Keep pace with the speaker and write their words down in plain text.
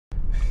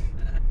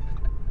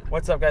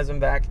What's up, guys? I'm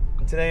back.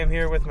 Today I'm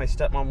here with my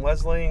stepmom,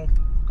 Leslie.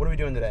 What are we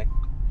doing today?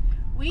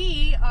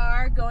 We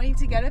are going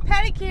to get a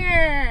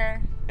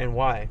pedicure. And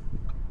why?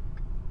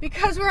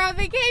 Because we're on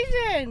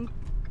vacation.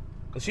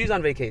 Well, she's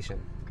on vacation.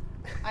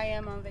 I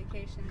am on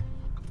vacation.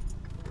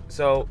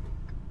 So,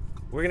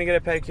 we're going to get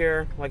a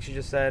pedicure, like she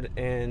just said,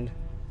 and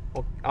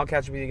I'll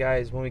catch up with you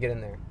guys when we get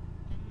in there.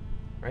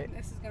 Right?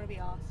 This is going to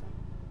be awesome.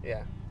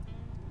 Yeah.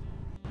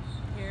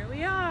 Here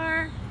we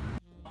are.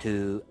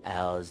 2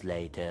 hours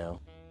later.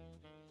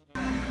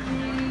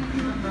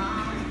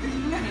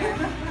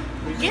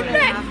 Get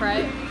that. Half,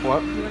 right?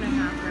 What? You want a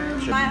half,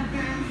 right?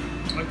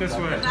 Look this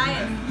way.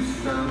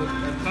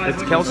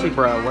 It's Kelsey,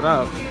 bro. What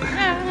up?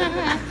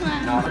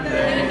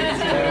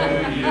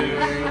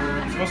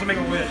 You're supposed to make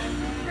a wish.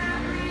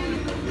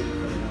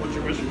 What's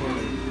your wish for?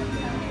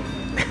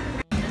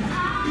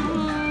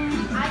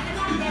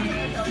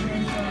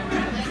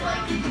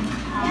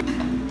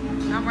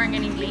 Not wearing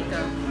any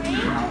makeup.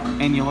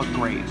 And you look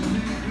great.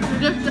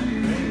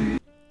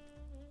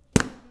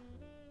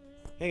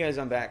 Hey guys,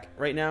 I'm back.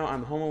 Right now,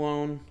 I'm home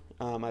alone.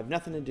 I have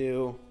nothing to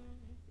do,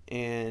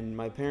 and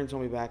my parents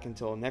won't be back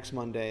until next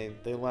Monday.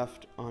 They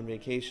left on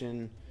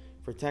vacation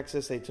for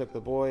Texas. They took the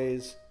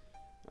boys,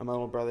 my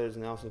little brothers,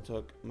 and they also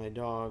took my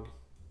dog.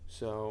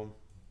 So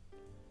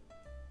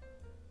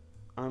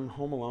I'm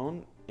home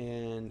alone,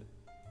 and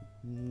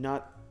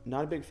not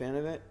a big fan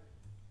of it,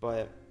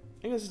 but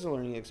I guess it's a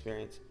learning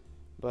experience.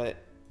 But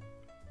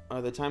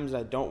the times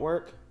I don't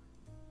work,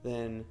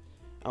 then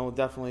I will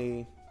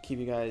definitely keep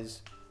you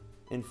guys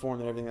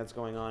informed of everything that's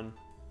going on.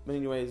 But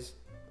anyways,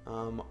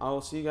 I'll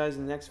see you guys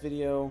in the next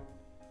video.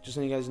 Just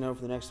letting you guys know,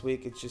 for the next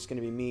week, it's just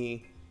going to be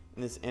me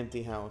in this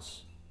empty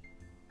house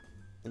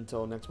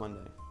until next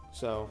Monday.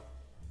 So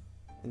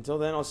until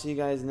then, I'll see you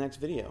guys in the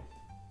next video.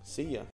 See ya.